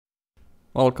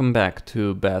Welcome back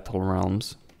to Battle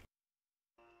Realms.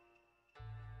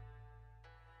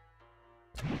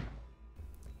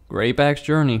 Grayback's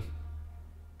Journey.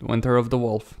 The Winter of the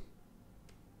Wolf.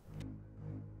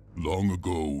 Long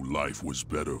ago, life was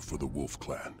better for the Wolf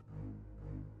Clan.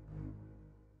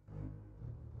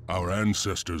 Our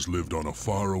ancestors lived on a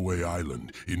faraway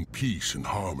island in peace and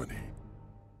harmony.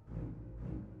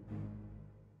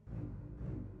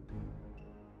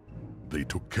 They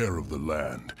took care of the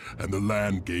land, and the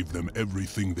land gave them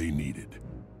everything they needed.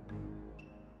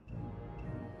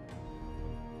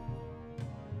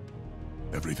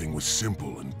 Everything was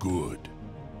simple and good.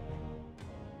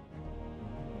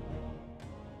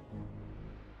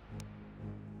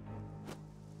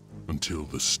 Until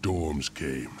the storms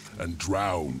came and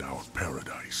drowned our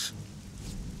paradise.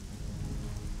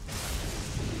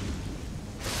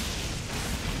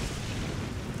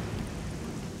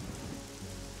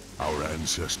 Our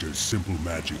ancestors' simple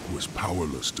magic was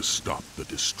powerless to stop the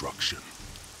destruction.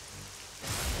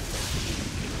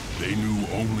 They knew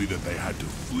only that they had to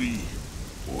flee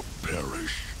or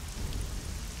perish.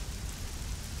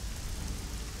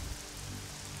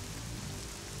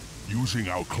 Using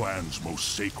our clan's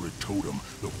most sacred totem,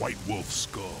 the White Wolf's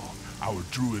skull, our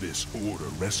druidess order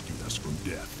rescued us from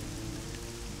death.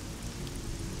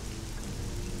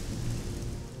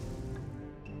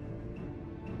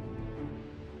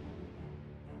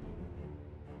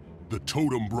 The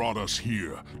totem brought us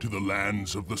here, to the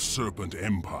lands of the Serpent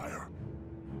Empire.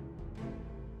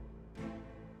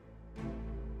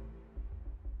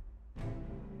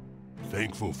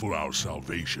 Thankful for our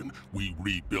salvation, we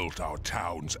rebuilt our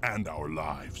towns and our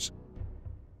lives.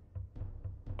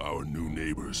 Our new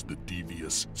neighbors, the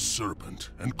devious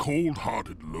Serpent and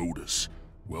cold-hearted Lotus,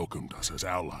 welcomed us as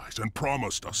allies and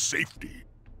promised us safety.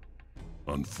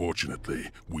 Unfortunately,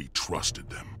 we trusted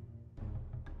them.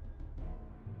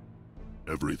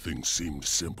 Everything seemed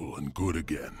simple and good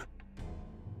again.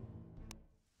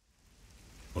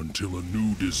 Until a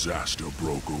new disaster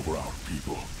broke over our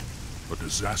people. A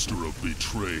disaster of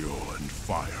betrayal and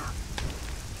fire.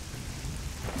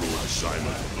 Lord Simon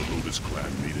of the Lotus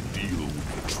clan made a deal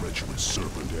with the treacherous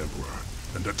Serpent Emperor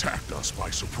and attacked us by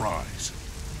surprise.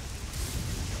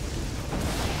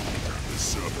 The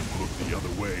Serpent looked the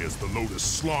other way as the Lotus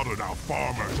slaughtered our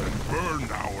farmers and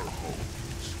burned our homes.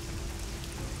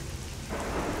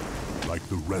 Like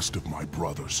the rest of my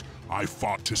brothers, I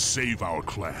fought to save our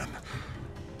clan,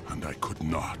 and I could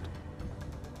not.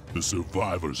 The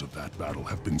survivors of that battle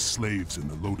have been slaves in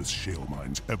the Lotus shale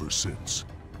mines ever since.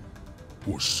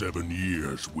 For 7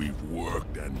 years, we've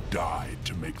worked and died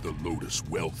to make the Lotus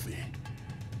wealthy.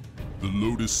 The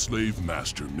Lotus slave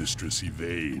master, Mistress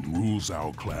Yvain, rules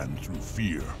our clan through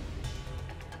fear.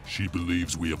 She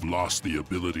believes we have lost the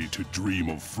ability to dream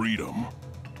of freedom.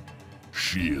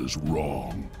 She is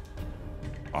wrong.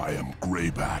 I am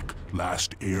Grayback,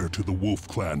 last heir to the Wolf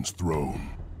Clan's throne.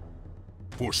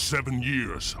 For 7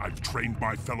 years, I've trained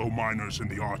my fellow miners in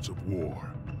the arts of war.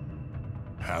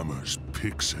 Hammers,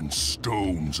 picks, and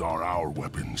stones are our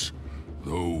weapons.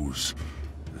 Those,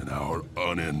 and our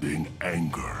unending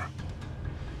anger.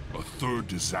 A third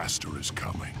disaster is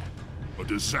coming. A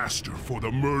disaster for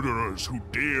the murderers who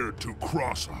dared to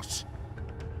cross us.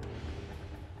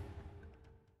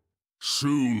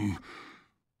 Soon,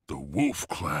 the Wolf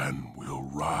Clan will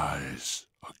rise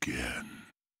again.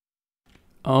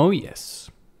 Oh yes.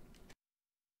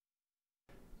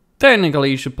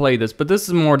 Technically you should play this, but this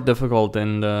is more difficult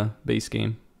than the base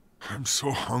game. I'm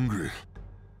so hungry.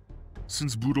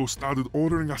 Since Budo started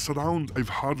ordering us around, I've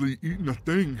hardly eaten a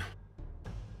thing.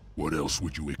 What else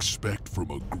would you expect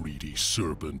from a greedy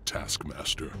serpent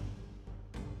taskmaster?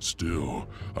 Still,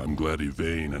 I'm glad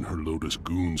Yvain and her Lotus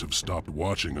goons have stopped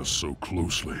watching us so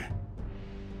closely.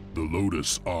 The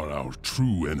Lotus are our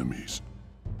true enemies.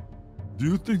 Do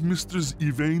you think Mistress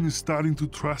Yvain is starting to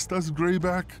trust us,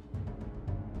 Grayback?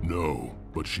 No,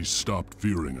 but she's stopped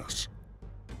fearing us.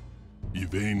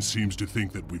 Yvain seems to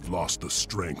think that we've lost the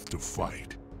strength to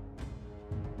fight.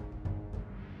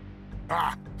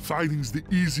 Fighting's the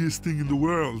easiest thing in the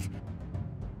world.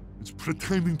 It's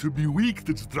pretending to be weak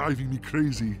that's driving me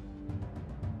crazy.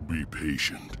 Be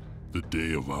patient. The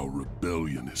day of our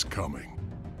rebellion is coming.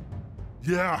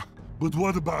 Yeah, but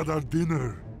what about our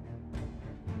dinner?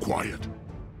 Quiet.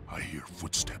 I hear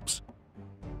footsteps.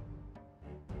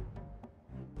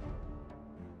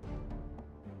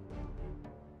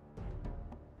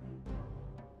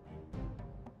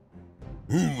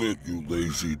 Who let you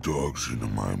lazy dogs into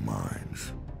my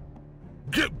mines?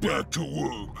 Get back to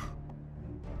work!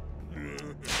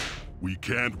 We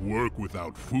can't work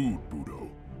without food, Budo.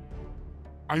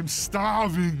 I'm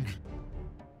starving!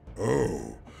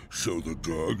 Oh, So the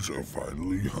dogs are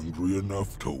finally hungry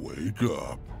enough to wake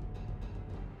up.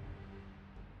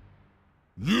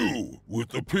 You, with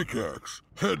the pickaxe,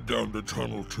 head down the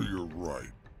tunnel to your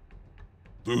right.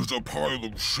 There's a pile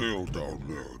of shale down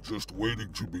there, just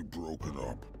waiting to be broken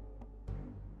up.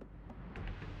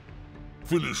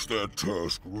 Finish that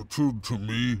task, return to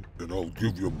me, and I'll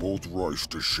give you both rice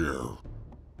to share.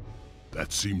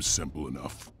 That seems simple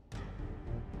enough.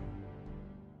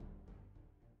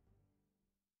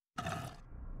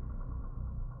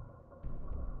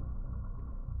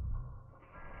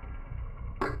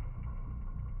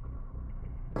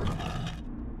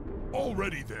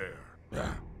 Already there.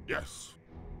 Yes.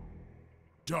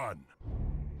 Done.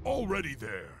 Already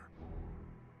there.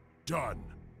 Done.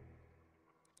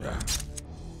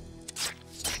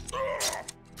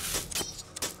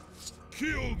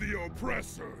 Kill the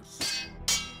oppressors.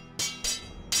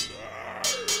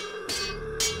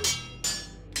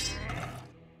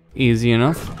 Easy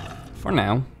enough. For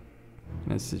now.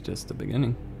 This is just the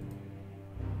beginning.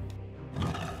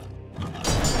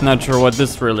 Not sure what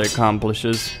this really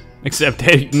accomplishes. Except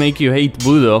make you hate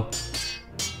Budo.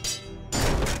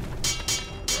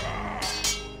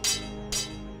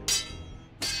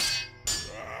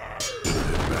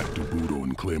 Head back to Budo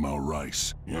and claim our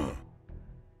rice. Yeah.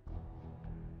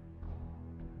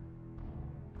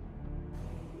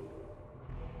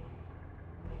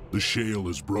 The shale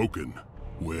is broken.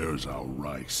 Where's our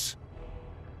rice?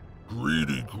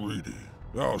 Greedy, greedy.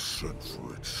 I'll send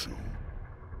for it soon.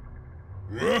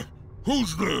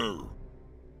 Who's there?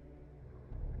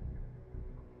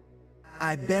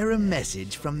 I bear a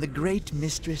message from the great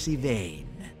Mistress Yvain.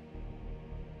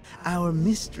 Our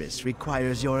mistress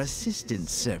requires your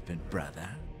assistance, Serpent brother.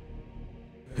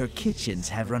 Her kitchens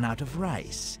have run out of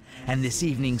rice, and this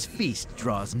evening's feast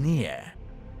draws near.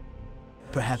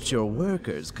 Perhaps your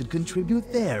workers could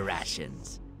contribute their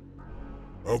rations.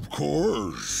 Of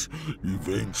course.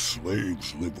 Yvain's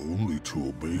slaves live only to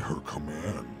obey her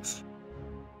commands.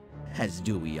 As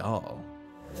do we all.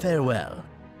 Farewell.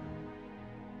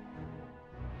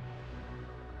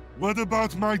 What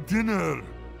about my dinner?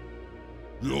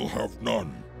 You'll have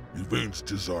none. Yvain's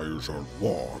desires are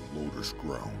law on Lotus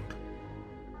ground.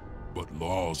 But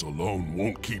laws alone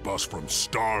won't keep us from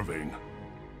starving.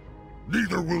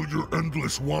 Neither will your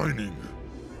endless whining.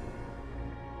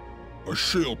 A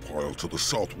shale pile to the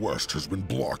southwest has been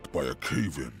blocked by a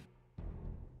cave-in.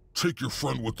 Take your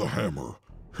friend with the hammer.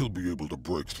 He'll be able to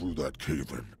break through that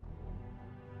cave-in.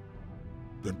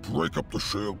 Then break up the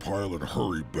shale pile and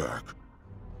hurry back.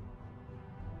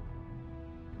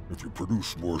 If you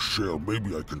produce more shale,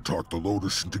 maybe I can talk the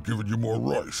Lotus into giving you more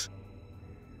rice.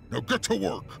 Now get to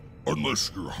work, unless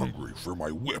you're hungry for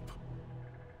my whip.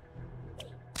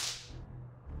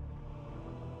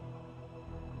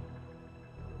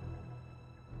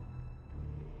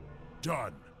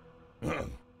 Done.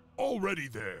 Already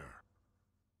there.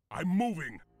 I'm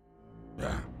moving.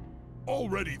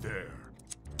 Already there.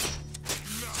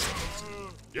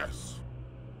 Yes.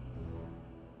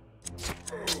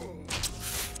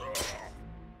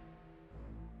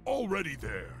 Already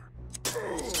there.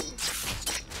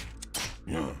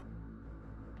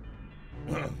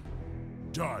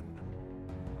 Done.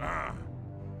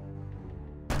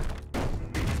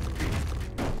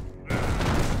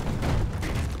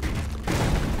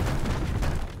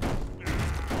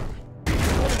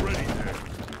 Already there.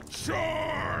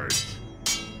 Charge!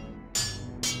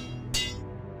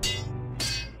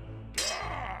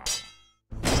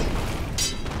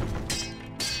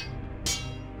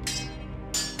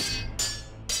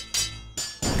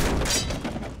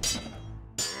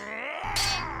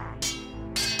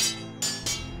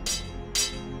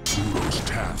 Those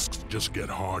tasks just get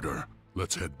harder.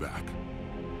 Let's head back.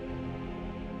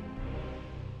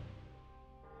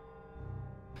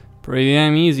 Pretty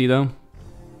damn easy though.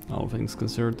 All things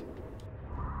considered.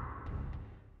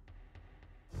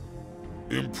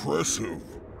 Impressive.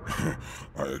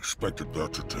 I expected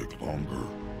that to take longer.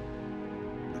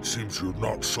 It seems you're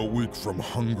not so weak from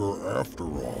hunger after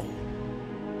all.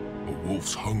 A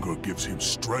wolf's hunger gives him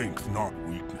strength, not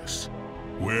weakness.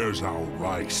 Where's our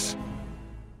rice?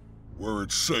 Where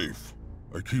it's safe.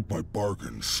 I keep my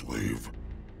bargains, slave.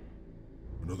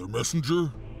 Another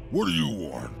messenger? What do you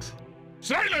want?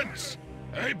 Silence!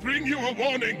 I bring you a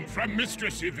warning from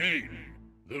Mistress Yvain.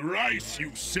 The rice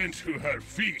you sent to her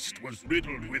feast was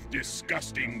riddled with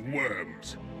disgusting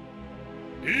worms.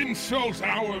 Insult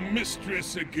our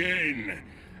mistress again,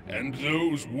 and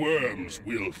those worms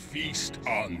will feast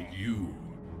on you.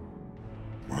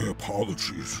 My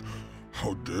apologies.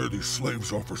 How dare these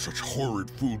slaves offer such horrid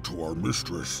food to our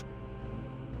mistress?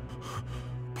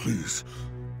 Please,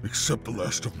 Accept the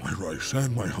last of my rice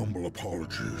and my humble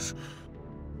apologies.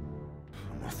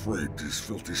 I'm afraid these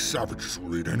filthy savages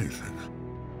will eat anything.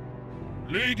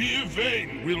 Lady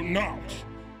Yvain will not.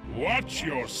 Watch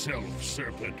yourself,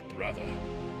 Serpent brother.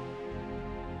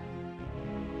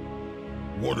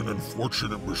 What an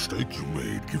unfortunate mistake you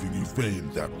made giving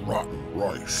Yvain that rotten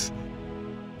rice.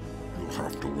 You'll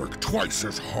have to work twice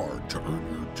as hard to earn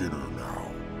your dinner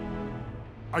now.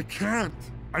 I can't.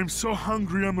 I'm so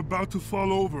hungry I'm about to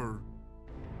fall over.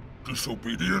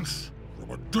 Disobedience?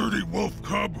 From a dirty wolf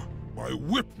cub? My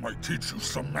whip might teach you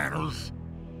some manners.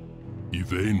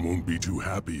 Yvain won't be too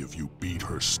happy if you beat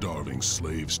her starving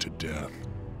slaves to death.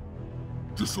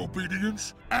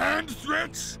 Disobedience and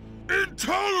threats?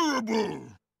 Intolerable!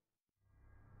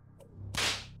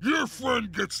 Your friend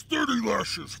gets 30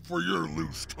 lashes for your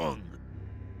loose tongue.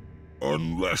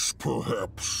 Unless,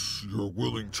 perhaps, you're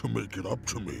willing to make it up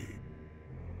to me.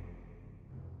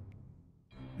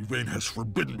 Yvain has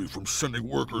forbidden me from sending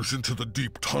workers into the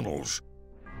deep tunnels.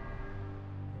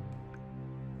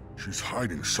 She's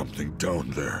hiding something down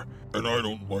there, and I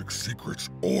don't like secrets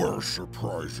or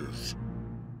surprises.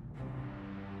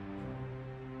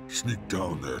 Sneak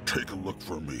down there, take a look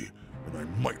for me, and I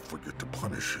might forget to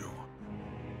punish you.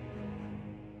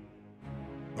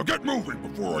 Now get moving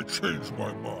before I change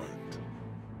my mind.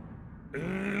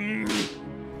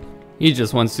 He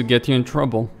just wants to get you in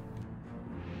trouble.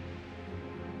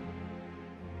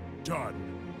 Done.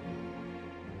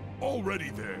 Already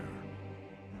there.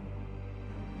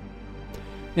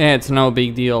 Yeah, it's no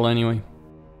big deal anyway.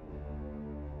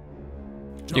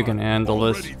 You can Done. handle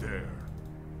this. Already there.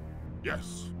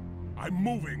 Yes. I'm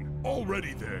moving.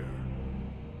 Already there.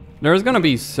 There's gonna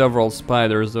be several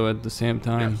spiders though at the same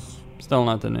time. Yes. Still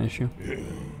not an issue.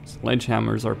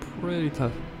 Sledgehammers are pretty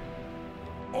tough.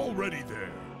 Already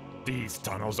there. These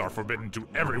tunnels are forbidden to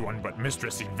everyone but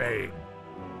Mistress Yvain.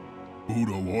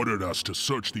 Budo ordered us to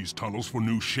search these tunnels for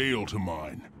new shale to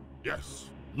mine. Yes.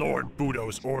 Lord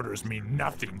Budo's orders mean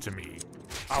nothing to me.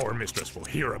 Our mistress will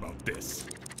hear about this.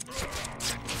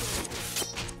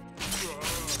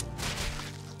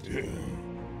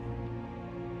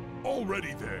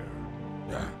 Already there.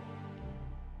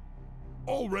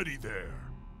 Already there.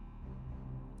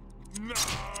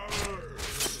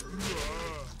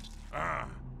 Ah.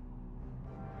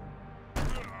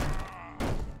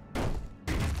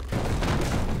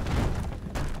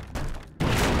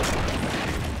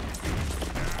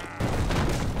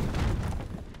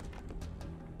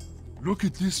 Look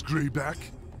at this, Grayback.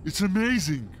 It's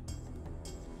amazing.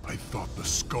 I thought the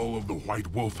skull of the White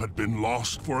Wolf had been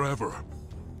lost forever.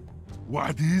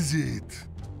 What is it?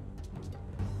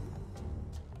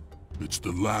 It's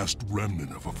the last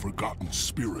remnant of a forgotten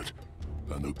spirit,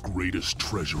 and the greatest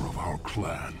treasure of our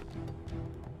clan.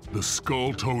 The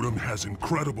Skull Totem has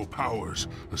incredible powers,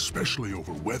 especially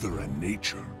over weather and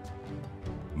nature.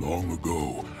 Long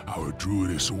ago, our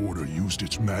Druidess Order used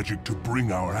its magic to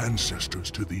bring our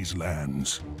ancestors to these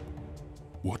lands.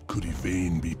 What could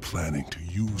Yvain be planning to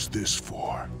use this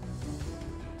for?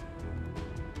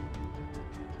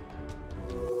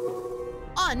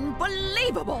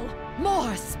 Unbelievable!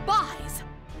 More spies!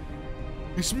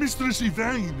 It's Mistress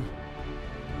Yvain!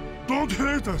 Don't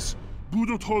hurt us!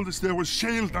 Budo told us there was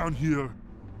shale down here.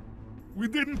 We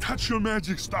didn't touch your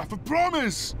magic stuff, I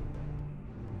promise!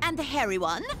 And the hairy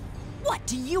one? What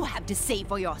do you have to say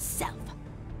for yourself?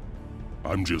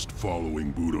 I'm just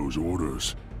following Budo's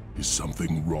orders. Is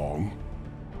something wrong?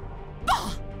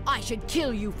 Bah! I should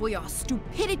kill you for your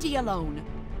stupidity alone.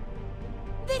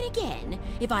 Then again,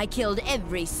 if I killed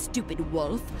every stupid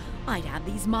wolf, I'd have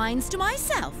these mines to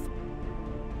myself.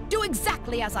 Do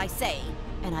exactly as I say,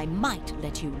 and I might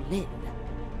let you live.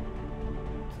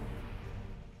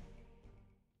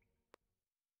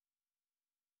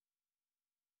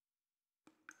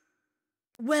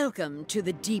 Welcome to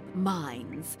the deep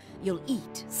mines. You'll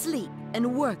eat, sleep,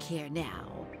 and work here now.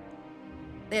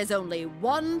 There's only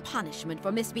one punishment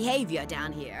for misbehavior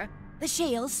down here: the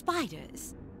shale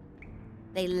spiders.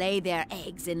 They lay their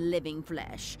eggs in living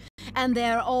flesh, and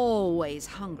they're always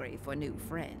hungry for new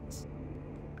friends.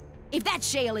 If that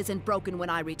shale isn't broken when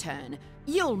I return,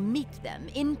 you'll meet them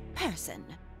in person.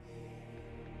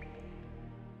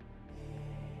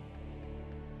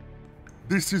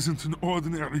 This isn't an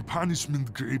ordinary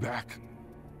punishment, Grayback.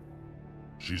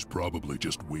 She's probably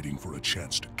just waiting for a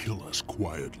chance to kill us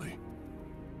quietly.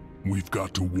 We've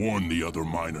got to warn the other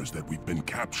miners that we've been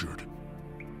captured.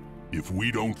 If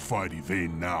we don't fight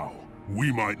Yvain now,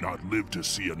 we might not live to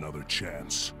see another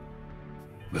chance.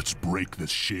 Let's break this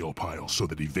shale pile so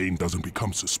that Yvain doesn't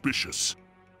become suspicious.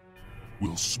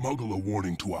 We'll smuggle a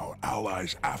warning to our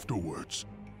allies afterwards.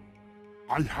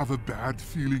 I have a bad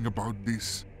feeling about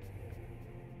this.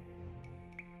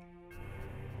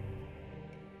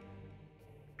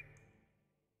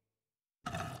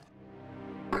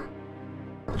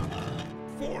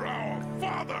 For our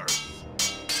fathers!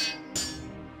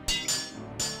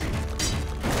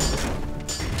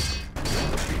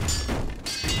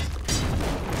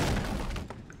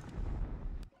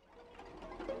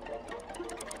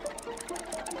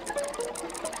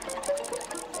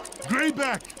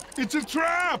 Grayback! It's a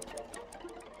trap!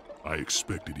 I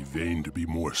expected Yvain to be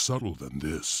more subtle than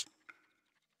this.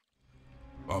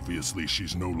 Obviously,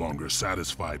 she's no longer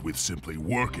satisfied with simply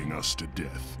working us to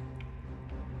death.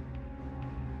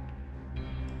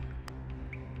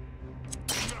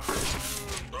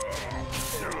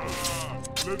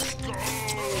 Let's go!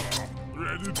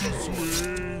 Ready to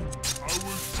swing! I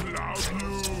will cloud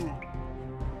you!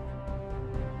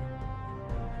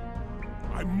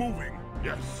 I'm moving,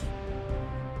 yes.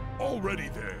 Already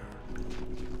there.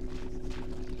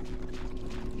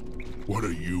 What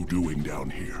are you doing down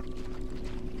here?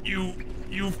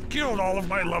 You've killed all of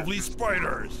my lovely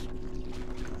spiders!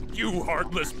 You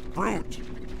heartless brute!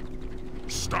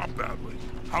 Stop battling.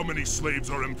 How many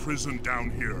slaves are imprisoned down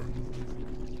here?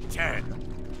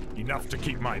 10. Enough to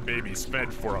keep my babies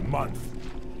fed for a month.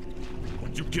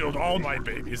 But you killed all my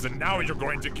babies, and now you're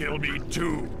going to kill me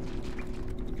too!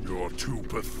 You're too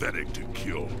pathetic to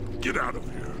kill. Get out of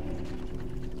here.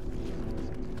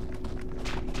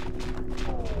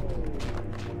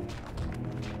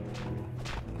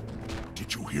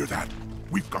 Did you hear that?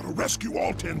 We've got to rescue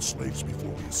all 10 slaves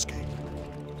before we escape.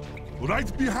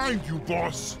 Right behind you,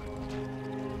 boss!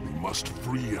 We must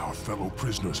free our fellow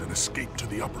prisoners and escape to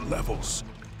the upper levels.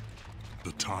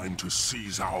 The time to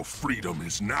seize our freedom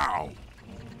is now.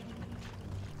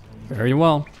 Very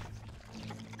well.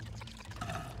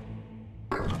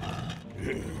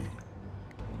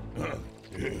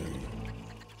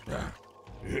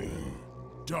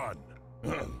 Done.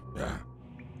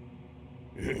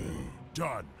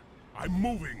 Done. I'm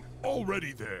moving.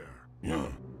 Already there.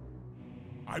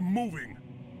 I'm moving.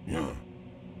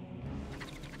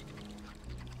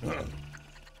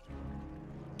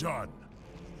 Done.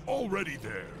 Already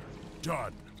there.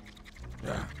 Done.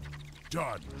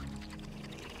 Done.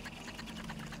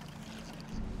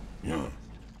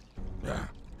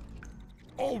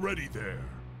 Already there.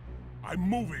 I'm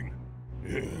moving.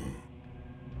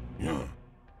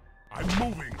 I'm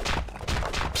moving.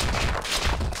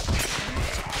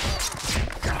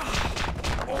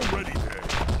 Already there.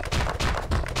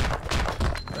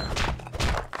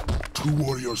 2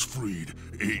 warriors freed,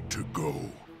 8 to go.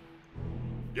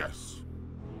 Yes.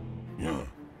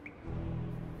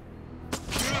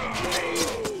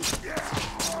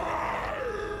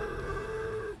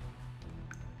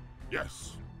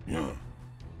 Yes.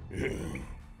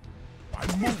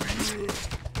 I'm moving.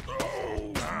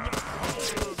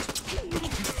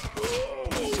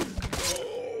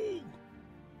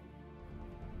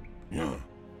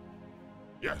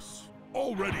 Yes.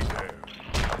 Already there.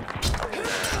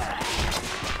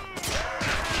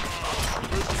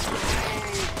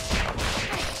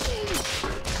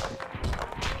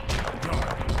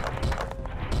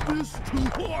 This too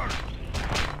hard.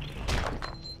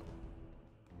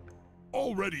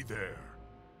 Already there.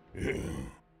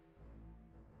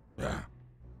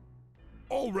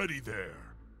 Already there.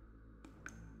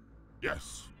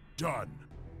 Yes. Done.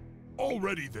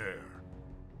 Already there.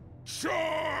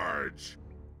 Charge!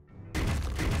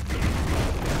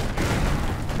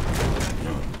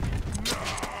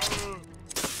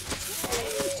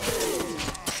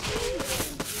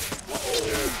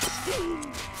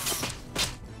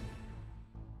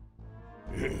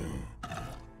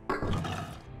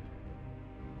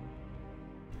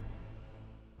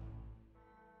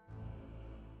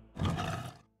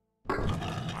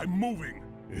 I'm moving.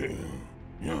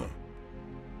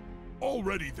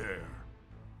 Already there.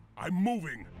 I'm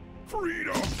moving.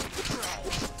 Freedom!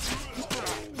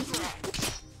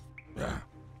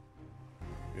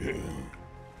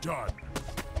 Done.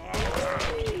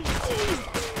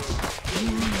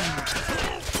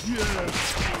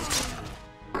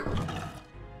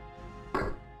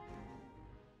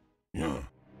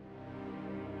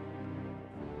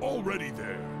 Already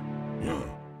there.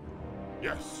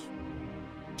 Yes.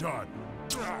 Done.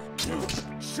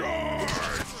 Charge!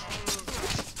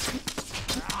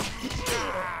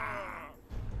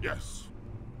 Yes.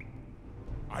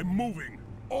 I'm moving.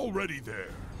 Already there.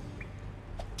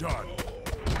 Done.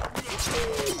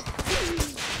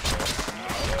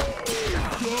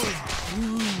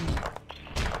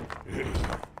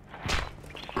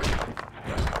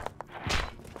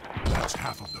 That's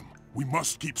half of them. We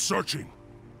must keep searching.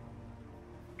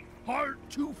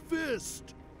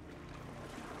 two-fist!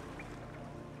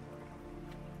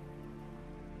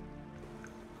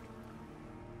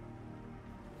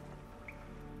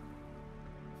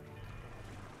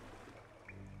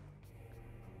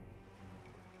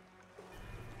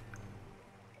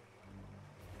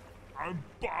 I'm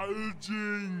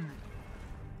bulging!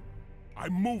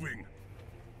 I'm moving!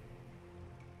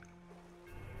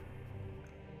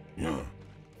 Yeah.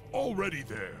 Already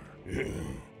there. Yeah.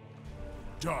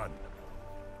 Done.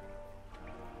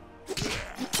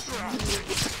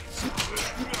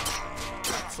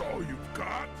 That's all you've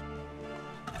got?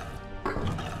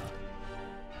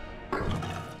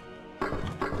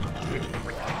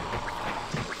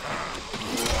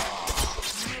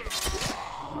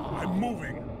 I'm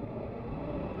moving.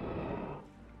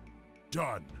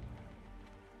 Done.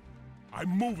 I'm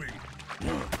moving.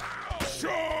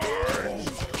 Charge!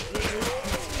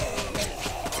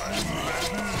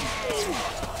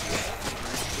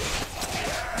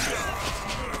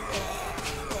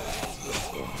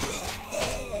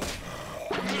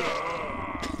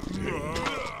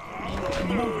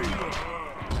 I'm moving.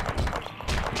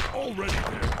 Already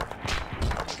there.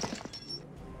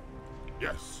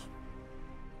 Yes.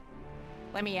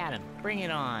 Let me at him. Bring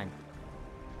it on.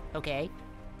 Okay.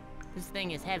 This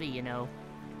thing is heavy, you know.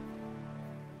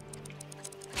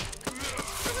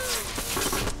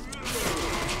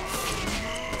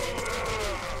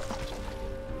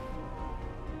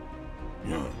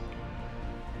 Yeah.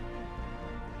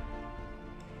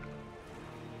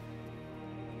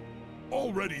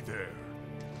 Already there.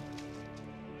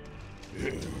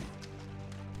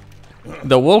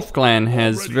 The Wolf Clan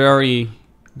has very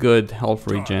good health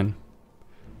regen.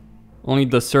 Only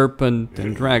the Serpent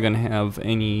and Dragon have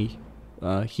any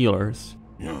healers.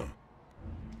 Yeah.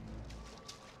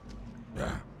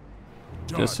 Yeah.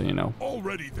 Just so you know.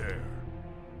 Already there.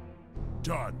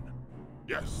 Done.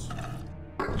 Yes.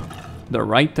 The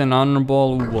Right and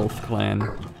Honorable Wolf Clan.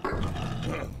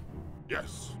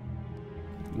 Yes.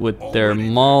 With their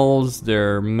mauls,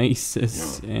 their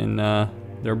maces, and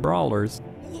their brawlers.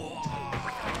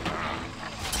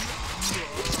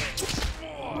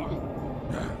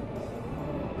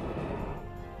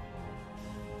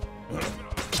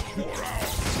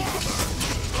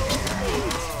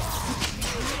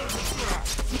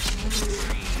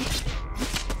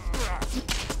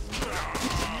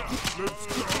 Let's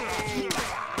go.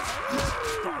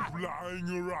 Stop lying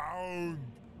around.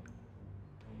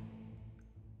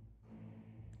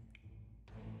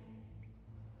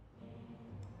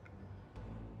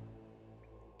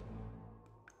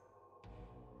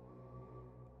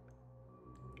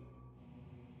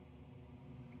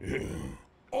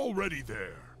 Already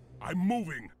there. I'm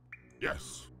moving.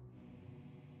 Yes.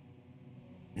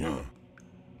 Yeah.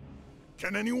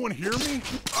 Can anyone hear me?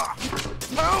 Ah!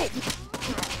 Help!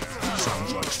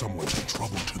 Sounds like someone's in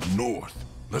trouble to the north.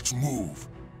 Let's move.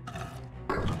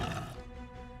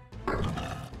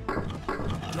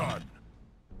 Done.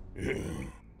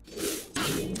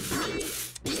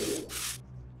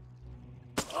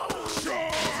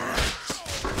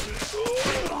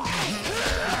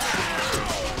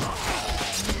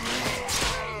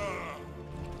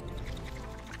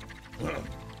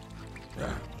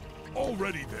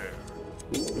 Already there.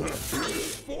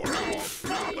 For our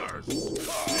fathers!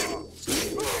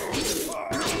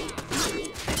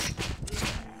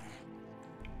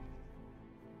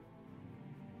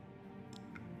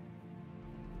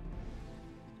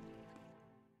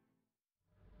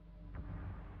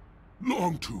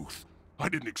 Longtooth, I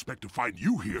didn't expect to find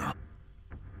you here.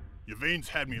 Yvain's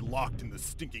had me locked in the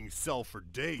stinking cell for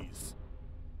days.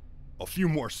 A few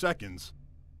more seconds,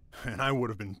 and I would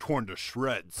have been torn to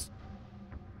shreds.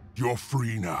 You're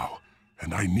free now,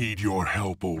 and I need your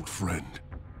help, old friend.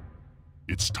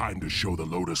 It's time to show the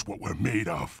Lotus what we're made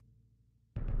of.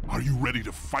 Are you ready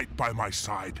to fight by my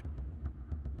side?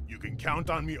 You can count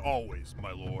on me always,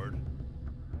 my lord.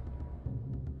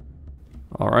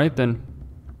 Alright then.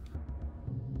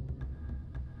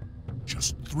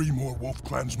 Just 3 more Wolf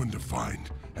Clansmen to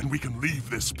find, and we can leave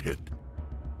this pit.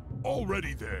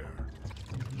 Already there.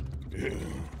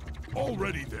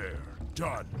 Already there.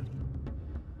 Done.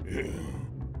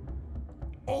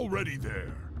 Already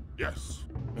there. Yes.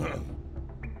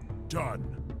 Done.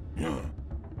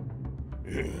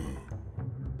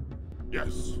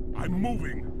 Yes. I'm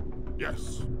moving.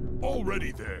 Yes.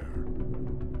 Already there.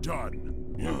 Done.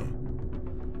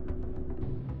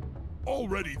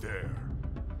 Already there.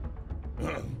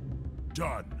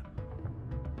 Done.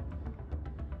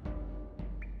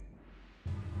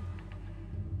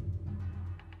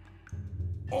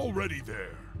 Already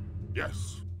there.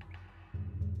 Yes.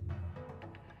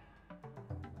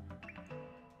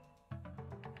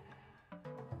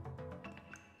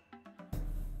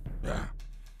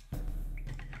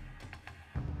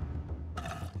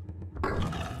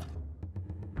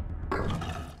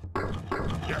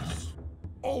 Yes,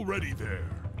 already there.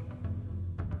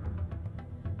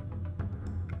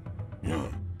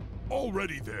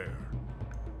 Already there.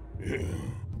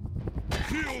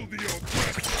 Kill the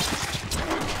oppressor.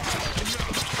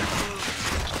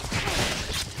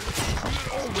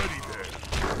 Already there.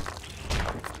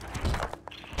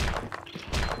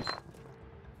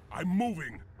 I'm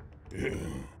moving.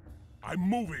 I'm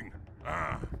moving.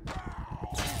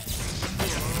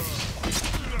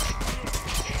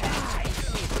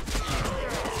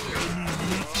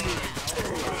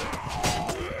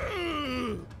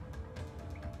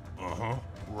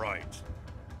 Right.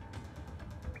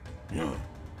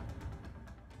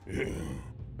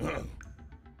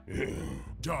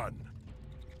 Done.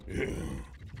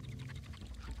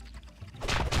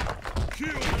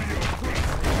 Kill the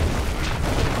oppressor.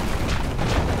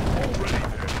 Already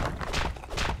there.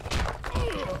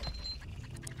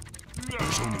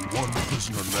 There's only one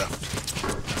prisoner left.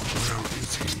 Where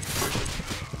is he?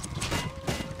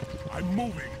 I'm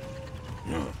moving.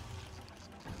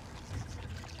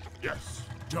 Yes,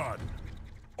 done.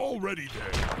 Already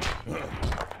there.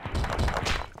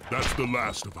 That's the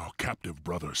last of our captive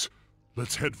brothers.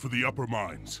 Let's head for the upper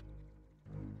mines.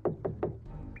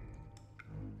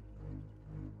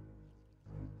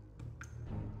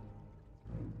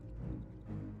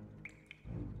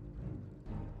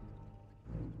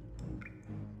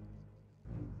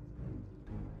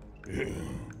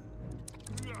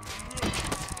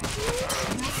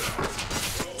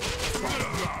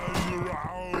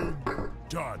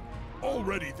 Done.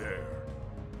 Already there.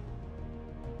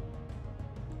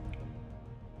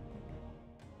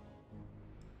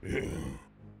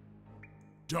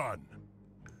 Done.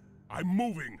 I'm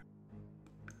moving.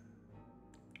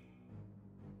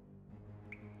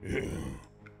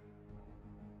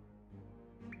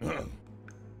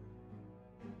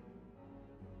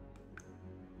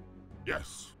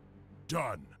 Yes.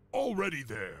 Done. Already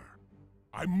there.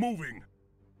 I'm moving.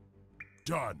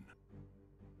 Done.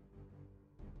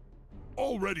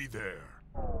 Already there.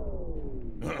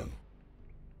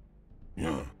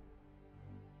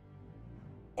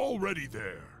 Already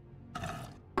there.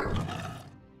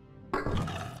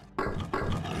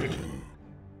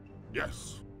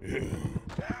 Yes.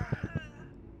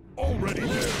 Already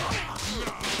there.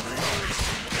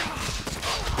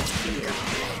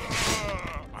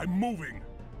 I'm moving.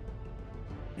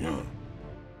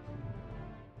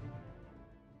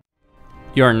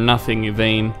 You're nothing,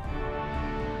 Yvain.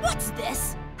 What's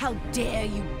this? How dare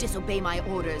you disobey my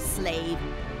orders, slave?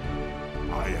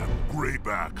 I am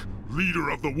Grayback, leader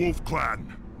of the Wolf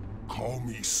Clan. Call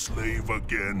me slave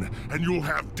again, and you'll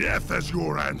have death as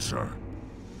your answer.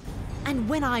 And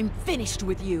when I'm finished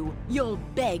with you, you'll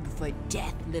beg for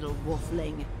death, little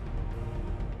wolfling.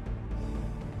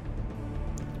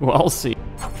 Well, I'll see.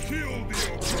 Kill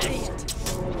the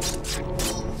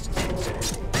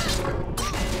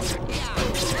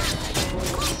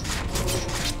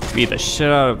Beat the shit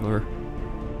out of her.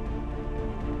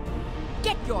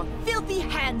 Get your filthy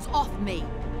hands off me!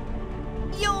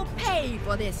 You'll pay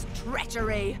for this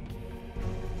treachery!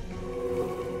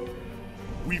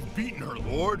 We've beaten her,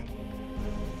 Lord.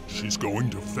 She's going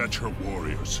to fetch her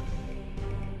warriors.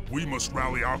 We must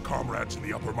rally our comrades in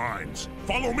the upper mines.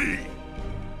 Follow me!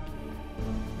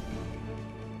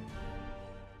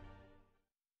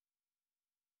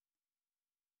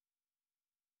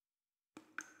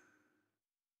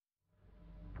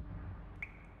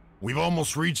 We've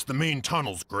almost reached the main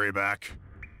tunnels, Grayback.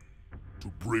 To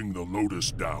bring the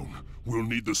Lotus down, we'll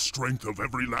need the strength of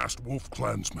every last Wolf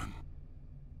Clansman.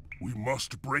 We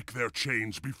must break their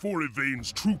chains before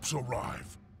Yvain's troops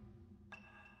arrive.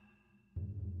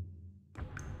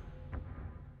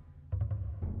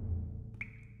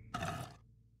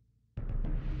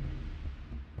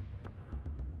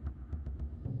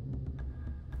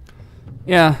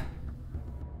 Yeah.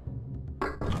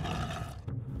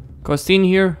 Costin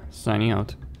here, signing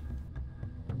out.